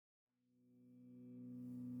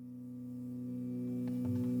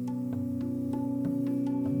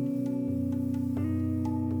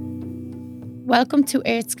Welcome to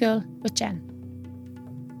Earth School with Jen.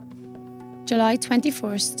 July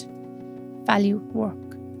 21st, value work.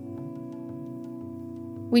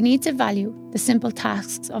 We need to value the simple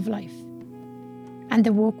tasks of life and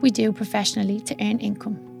the work we do professionally to earn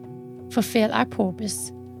income, fulfill our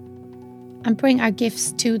purpose, and bring our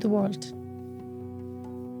gifts to the world.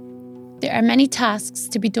 There are many tasks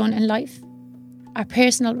to be done in life, our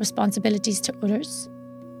personal responsibilities to others,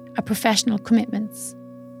 our professional commitments,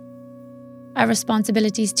 our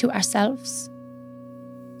responsibilities to ourselves.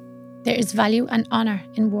 There is value and honour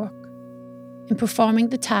in work, in performing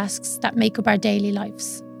the tasks that make up our daily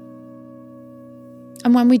lives.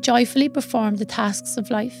 And when we joyfully perform the tasks of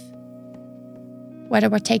life, whether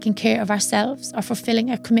we're taking care of ourselves or fulfilling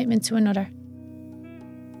a commitment to another,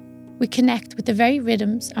 we connect with the very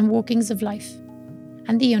rhythms and workings of life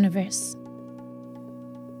and the universe.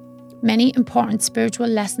 Many important spiritual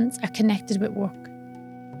lessons are connected with work.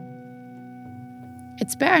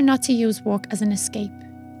 It's better not to use work as an escape,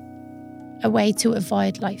 a way to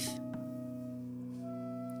avoid life.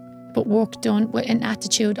 But work done with an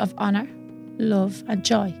attitude of honour, love and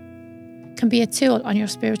joy can be a tool on your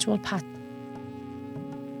spiritual path.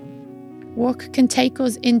 Work can take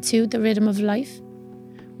us into the rhythm of life.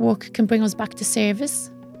 Work can bring us back to service,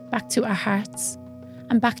 back to our hearts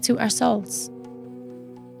and back to our souls.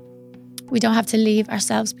 We don't have to leave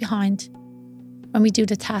ourselves behind when we do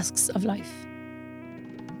the tasks of life.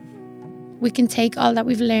 We can take all that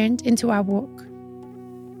we've learned into our work,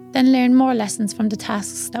 then learn more lessons from the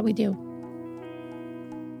tasks that we do.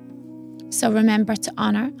 So remember to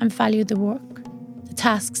honour and value the work, the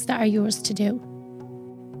tasks that are yours to do,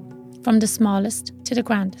 from the smallest to the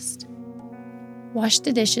grandest. Wash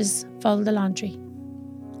the dishes, fold the laundry,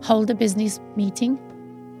 hold a business meeting,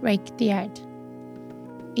 rake the yard.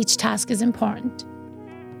 Each task is important.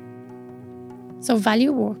 So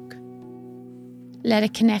value work. Let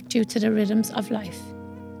it connect you to the rhythms of life.